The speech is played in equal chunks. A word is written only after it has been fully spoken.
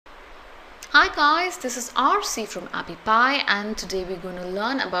Hi guys, this is RC from Appy and today we're going to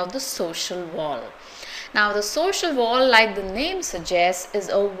learn about the social wall. Now the social wall, like the name suggests, is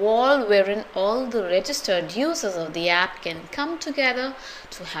a wall wherein all the registered users of the app can come together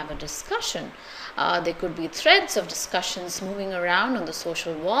to have a discussion. There could be threads of discussions moving around on the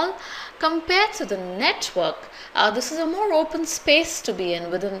social wall. Compared to the network, this is a more open space to be in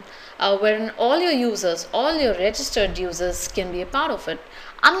wherein all your users, all your registered users can be a part of it.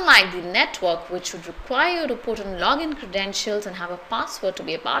 Unlike the network, which would require you to put in login credentials and have a password to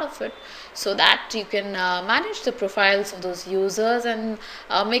be a part of it, so that you can manage the profiles of those users and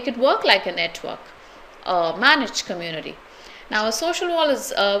make it work like a network, a managed community. Now a social wall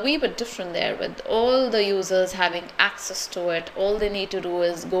is a wee bit different there, with all the users having access to it. All they need to do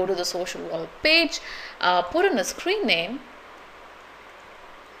is go to the social wall page, put in a screen name,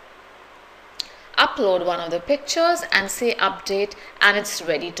 upload one of the pictures and say update, and it's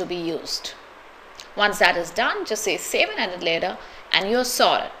ready to be used. Once that is done, just say save and edit later and you're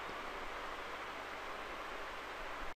sorted.